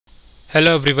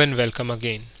Hello everyone, welcome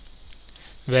again.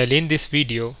 Well, in this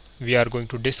video we are going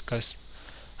to discuss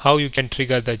how you can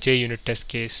trigger the JUnit test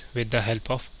case with the help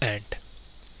of AND.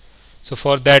 So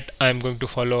for that I am going to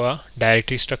follow a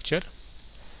directory structure.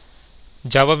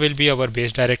 Java will be our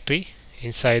base directory.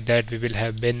 Inside that we will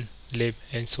have bin, lib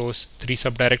and source, three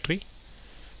subdirectory.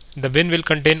 The bin will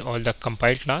contain all the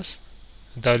compiled class,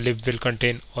 the lib will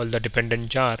contain all the dependent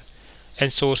jar,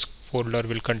 and source folder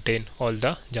will contain all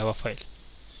the Java file.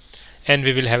 And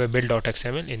we will have a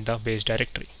build.xml in the base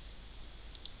directory.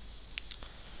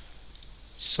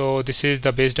 So this is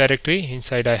the base directory.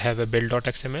 Inside I have a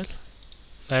build.xml.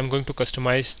 I am going to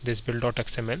customize this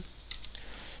build.xml.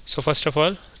 So first of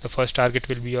all, the first target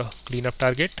will be a cleanup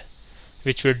target,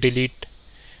 which will delete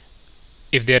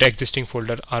if their existing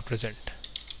folder are present.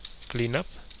 Cleanup.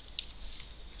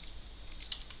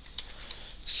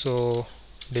 So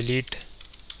delete,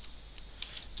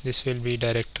 this will be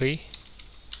directory,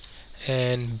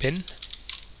 and bin.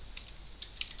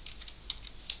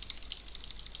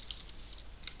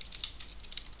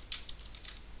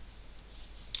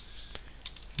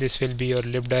 This will be your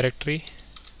lib directory.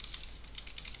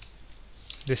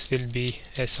 This will be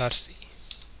src,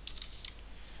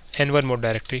 and one more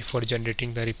directory for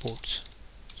generating the reports.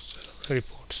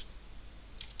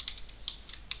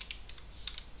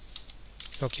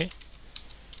 Okay.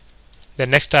 The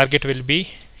next target will be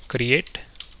create,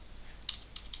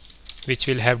 which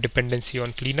will have dependency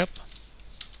on cleanup.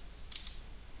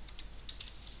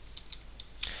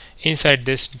 Inside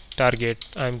this target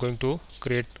I am going to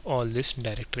create all these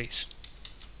directories.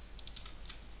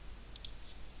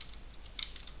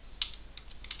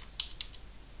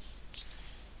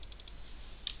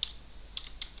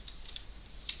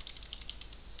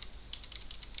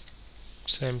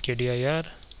 So mkdir,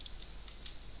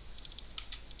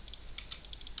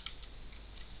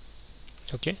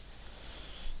 okay.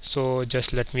 So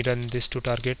just let me run this to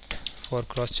target for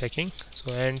cross checking.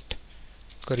 So and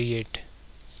create,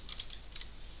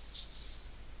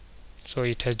 so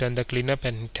it has done the cleanup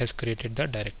and it has created the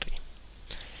directory.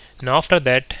 Now after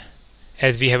that,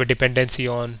 as we have a dependency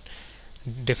on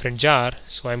different jar,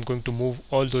 so I'm going to move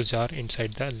all those jar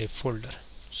inside the lib folder.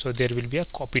 So there will be a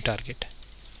copy target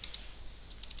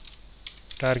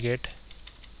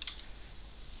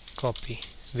copy,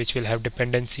 which will have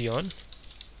dependency on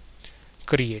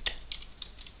create.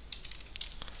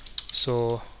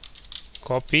 So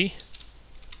copy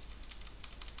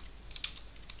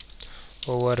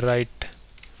overwrite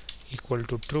equal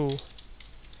to true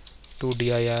to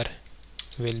dir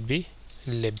will be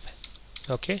lib.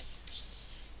 Okay,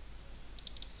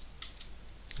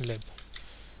 lib.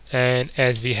 And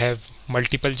as we have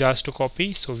multiple jars to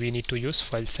copy, so we need to use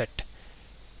file set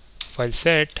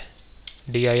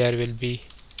dir will be,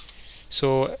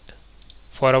 so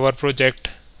for our project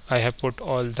I have put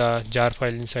all the jar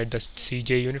file inside the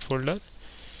JUnit folder.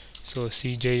 So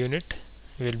JUnit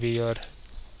will be your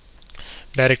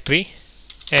directory,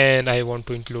 and I want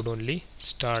to include only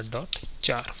star.jar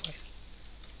file.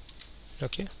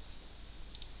 Okay,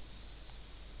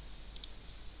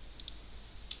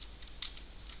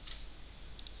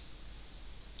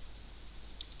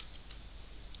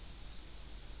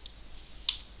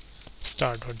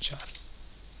 star.jar.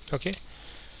 Okay,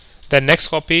 the next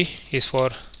copy is for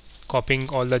copying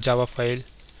all the Java file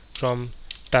from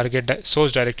target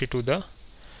source directory to the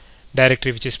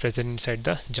directory which is present inside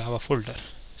the Java folder.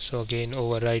 So again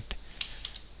overwrite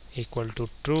equal to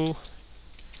true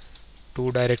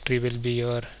to directory will be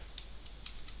your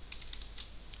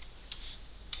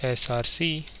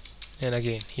src, and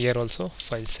again here also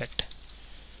file set.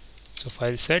 So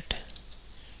file set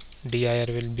dir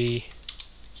will be,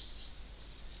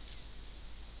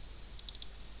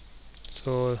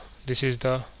 so this is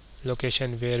the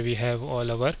location where we have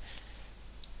all our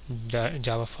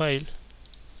Java file,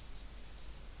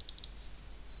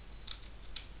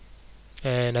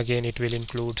 and again it will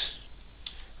include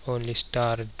only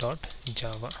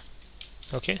star.java.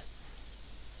 Okay,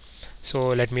 so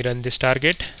let me run this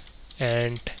target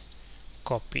and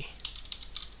copy.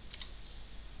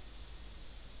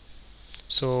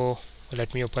 So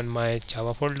let me open my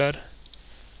Java folder.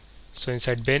 So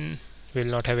inside bin will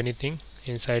not have anything,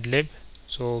 inside lib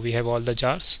so we have all the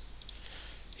jars,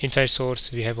 inside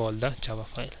source we have all the Java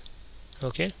file.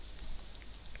 Okay,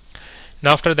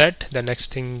 now after that the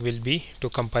next thing will be to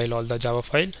compile all the Java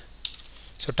file.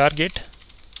 So target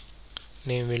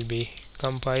name will be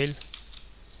compile,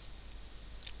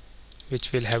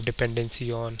 which will have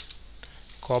dependency on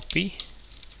copy,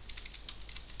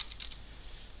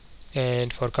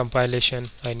 and for compilation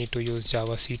I need to use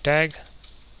Java C tag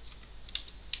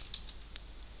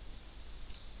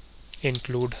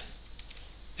include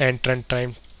and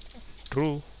runtime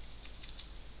true,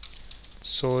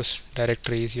 source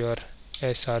directory is your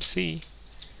src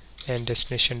and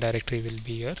destination directory will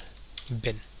be your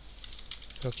bin.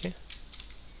 Okay,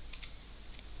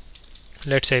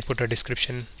 let's say I put a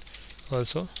description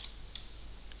also.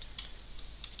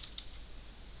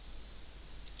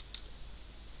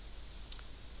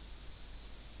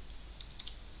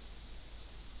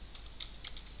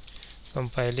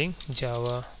 Compiling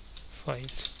Java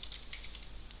files.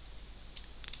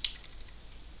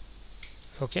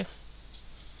 Okay,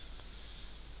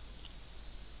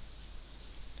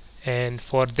 and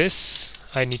for this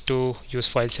I need to use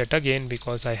file set again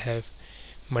because I have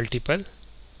multiple,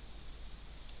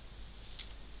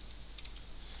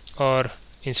 or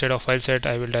instead of file set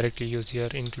I will directly use here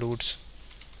includes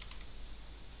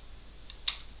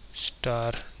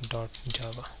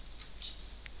star.java.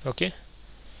 Okay,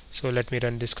 so let me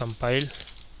run this compile.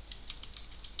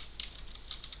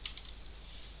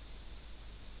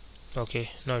 Okay,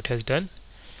 now it has done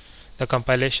the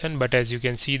compilation, but as you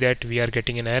can see that we are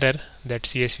getting an error that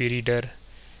CSV reader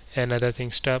and other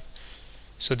things stuff.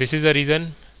 So this is the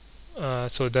reason.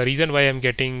 So the reason why I'm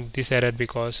getting this error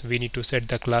because we need to set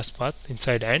the class path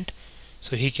inside ant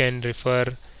so he can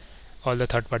refer all the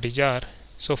third-party jar.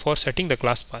 So for setting the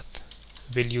class path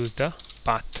we'll use the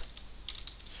path.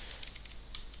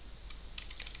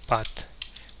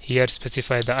 Here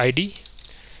specify the ID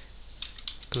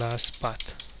class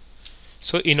path.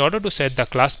 So in order to set the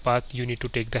class path you need to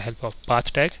take the help of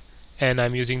path tag, and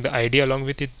I'm using the ID along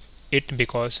with it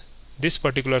because this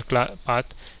particular path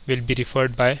will be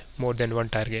referred by more than one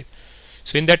target.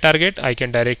 So in that target I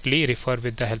can directly refer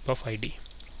with the help of ID.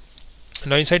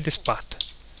 Now inside this path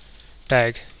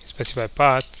tag specify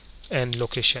path and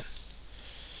location.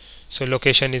 So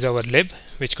location is our lib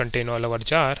which contain all our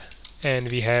jar, and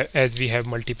we have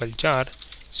multiple jar,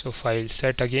 so file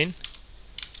set again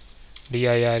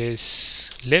dir is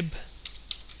lib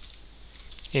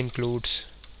includes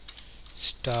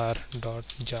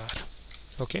star.jar.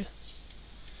 Okay,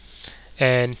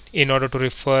 and in order to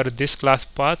refer this class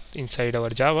path inside our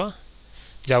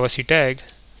javac tag,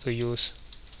 so use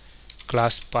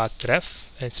class path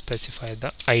ref and specify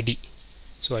the ID.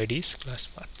 So ID is class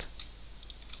path.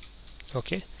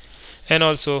 Okay, and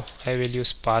also I will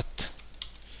use path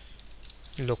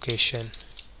location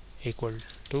equal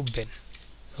to bin.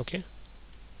 Okay,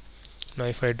 now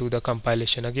if I do the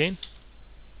compilation again,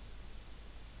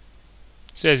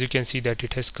 so as you can see that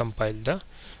it has compiled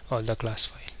all the class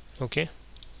file. Okay,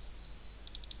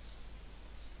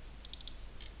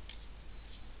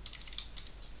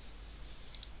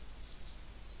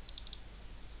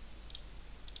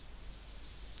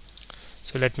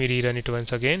 so let me rerun it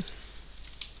once again.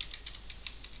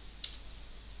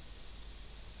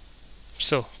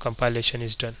 So compilation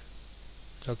is done.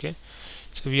 Okay,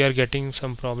 so we are getting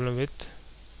some problem with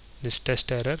this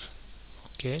test error.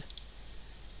 Okay,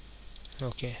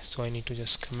 so I need to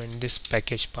just comment this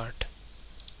package part.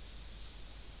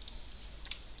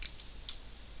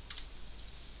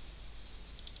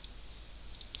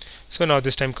 So now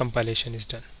this time compilation is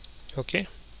done. Okay,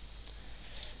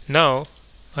 now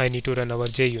I need to run our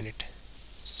JUnit.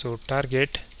 So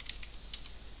target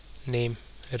name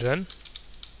run,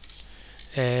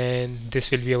 and this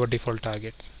will be our default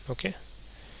target. Okay,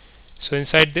 so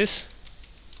inside this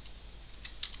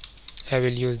I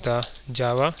will use the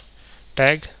Java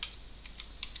tag.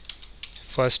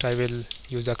 First I will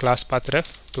use the class path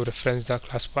ref to reference the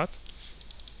class path.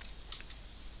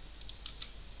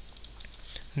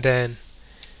 Then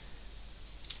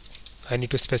I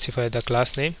need to specify the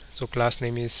class name. So class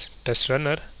name is test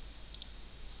runner.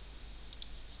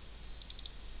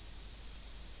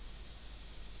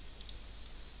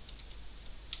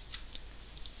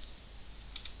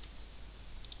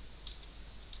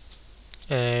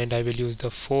 And I will use the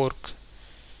fork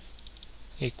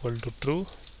equal to true,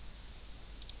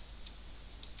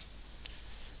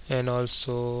 and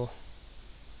also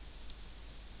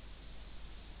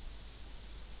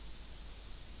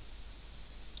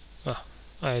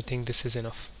I think this is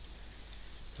enough.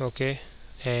 Okay,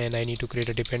 and I need to create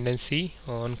a dependency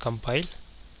on compile.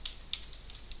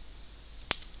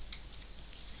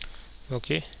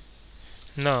 Okay,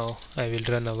 now I will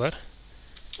run our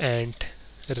ant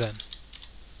run.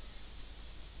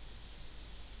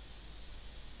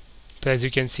 So as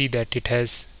you can see that it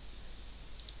has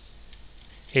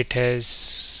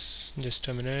just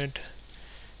a minute,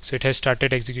 so it has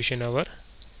started execution our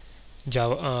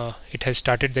Java. It has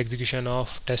started the execution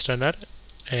of test runner,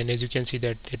 and as you can see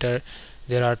that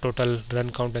there are total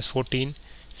run count as 14,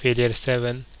 failure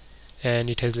 7, and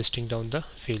it has listing down the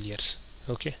failures.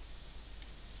 Okay,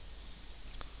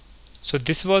 So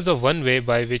this was the one way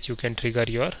by which you can trigger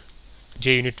your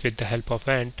JUnit with the help of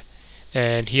AND,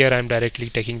 and here I'm directly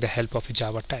taking the help of a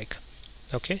Java tag.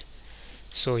 Okay,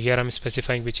 so here I'm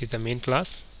specifying which is the main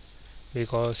class,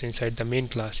 because inside the main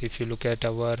class, if you look at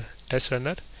our test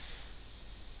runner,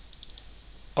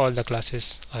 all the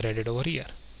classes are added over here.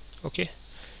 Okay,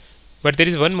 but there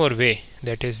is one more way,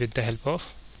 that is with the help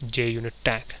of JUnit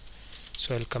tag.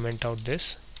 So I'll comment out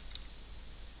this,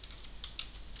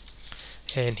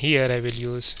 and here I will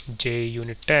use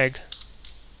JUnit tag.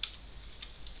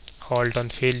 Halt on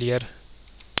failure,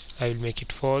 I will make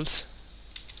it false,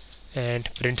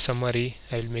 and print summary,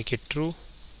 I will make it true.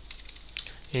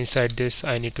 Inside this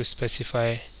I need to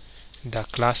specify the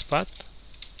class path,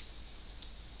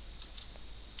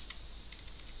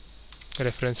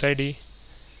 reference ID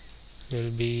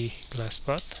will be class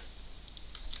path.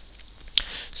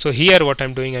 So here what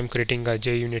I'm doing, I'm creating a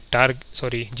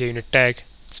JUnit tag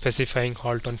specifying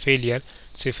halt on failure.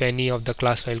 So if any of the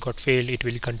class file got failed, it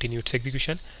will continue its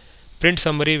execution. Print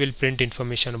summary will print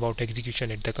information about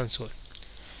execution at the console.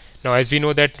 Now as we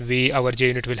know that our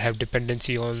JUnit will have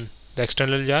dependency on the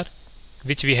external jar,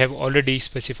 which we have already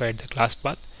specified the class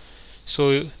path.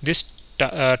 So this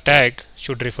tag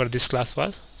should refer this class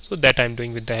path, so that I'm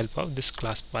doing with the help of this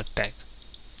class path tag.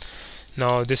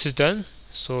 Now this is done,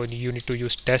 so you need to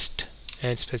use test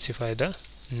and specify the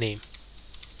name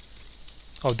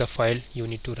of the file you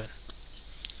need to run.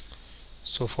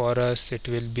 So for us it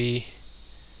will be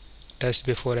test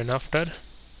before and after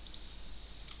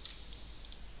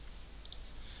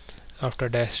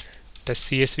dash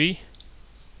test CSV,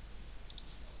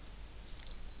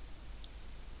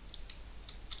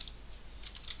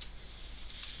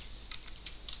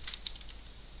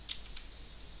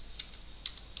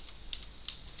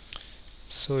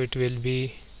 so it will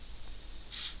be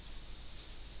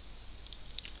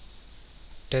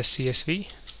test CSV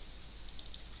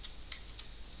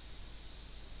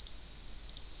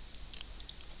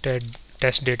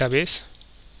test database,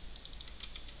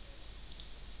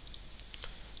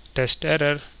 test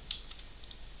error,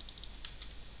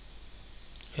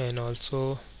 and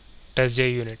also test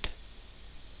JUnit.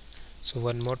 So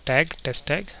one more tag, test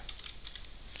tag,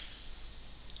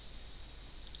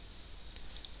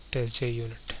 test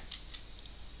JUnit.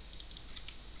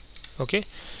 Okay,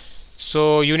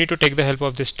 so you need to take the help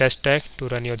of this test tag to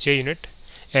run your JUnit,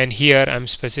 and here I'm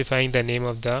specifying the name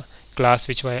of the class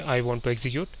which I want to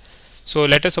execute. So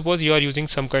let us suppose you are using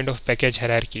some kind of package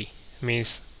hierarchy,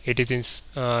 means it is in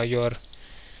your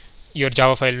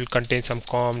Java file will contain some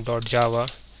com.java,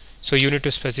 so you need to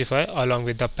specify along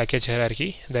with the package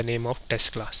hierarchy the name of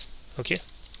test class. Okay,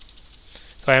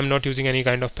 so I am not using any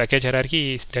kind of package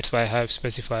hierarchy, that's why I have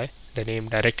specified the name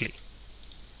directly.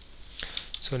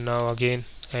 So now again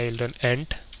I will run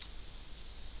ent.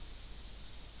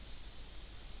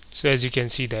 So as you can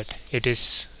see that it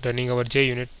is running our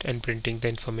JUnit and printing the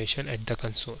information at the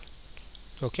console.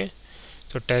 Okay,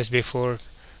 so test before,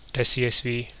 test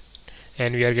CSV,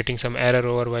 and we are getting some error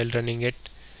over while running it.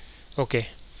 Okay,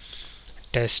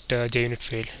 test JUnit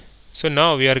failed. So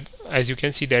now we are, as you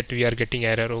can see that we are getting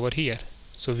error over here.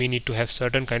 So we need to have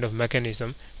certain kind of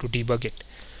mechanism to debug it.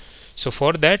 So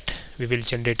for that we will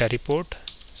generate a report.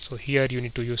 So here you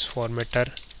need to use formatter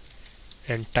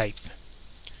and type.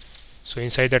 So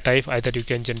inside the type, either you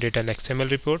can generate an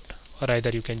XML report or either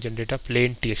you can generate a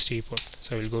plain TXT report.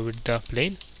 So I will go with the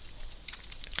plain.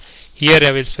 Here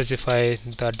I will specify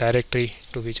the directory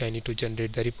to which I need to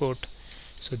generate the report.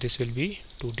 So this will be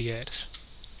 2dirs.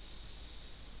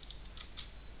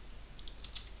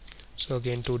 So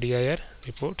again 2dir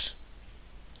reports,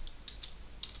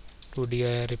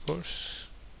 2dir reports.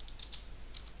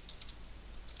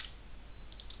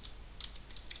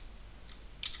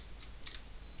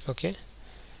 Okay,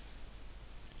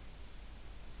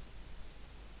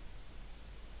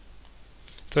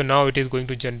 so now it is going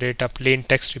to generate a plain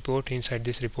text report inside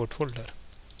this report folder.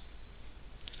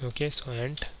 Okay, so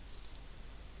and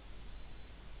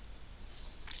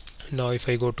now if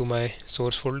I go to my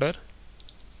source folder,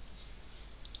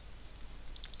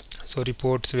 so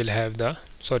reports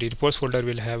folder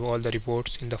will have all the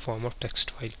reports in the form of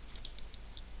text file.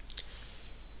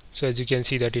 So as you can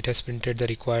see that it has printed the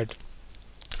required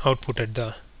output at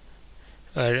the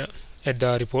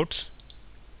reports.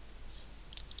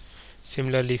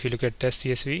 Similarly, if you look at test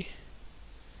CSV,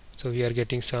 so we are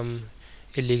getting some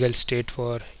illegal state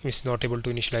for it's not able to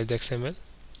initialize the XML.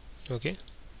 Okay,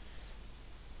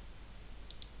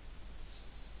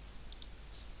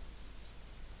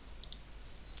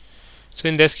 so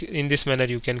in this manner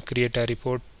you can create a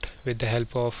report with the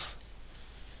help of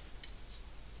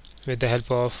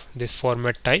the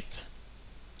format type,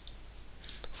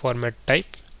 format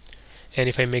type, and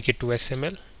if I make it to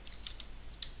XML,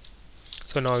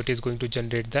 so now it is going to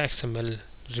generate the XML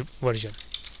version.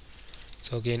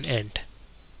 So again end.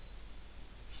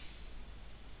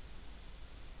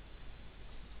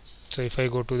 So if I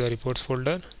go to the reports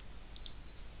folder,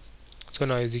 so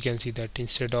now as you can see that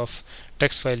instead of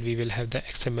text file we will have the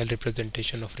XML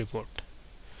representation of report.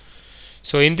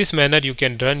 So in this manner you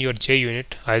can run your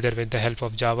JUnit either with the help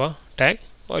of Java tag,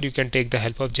 or you can take the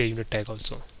help of JUnit tag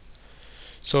also.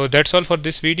 So that's all for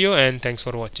this video, and thanks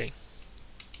for watching.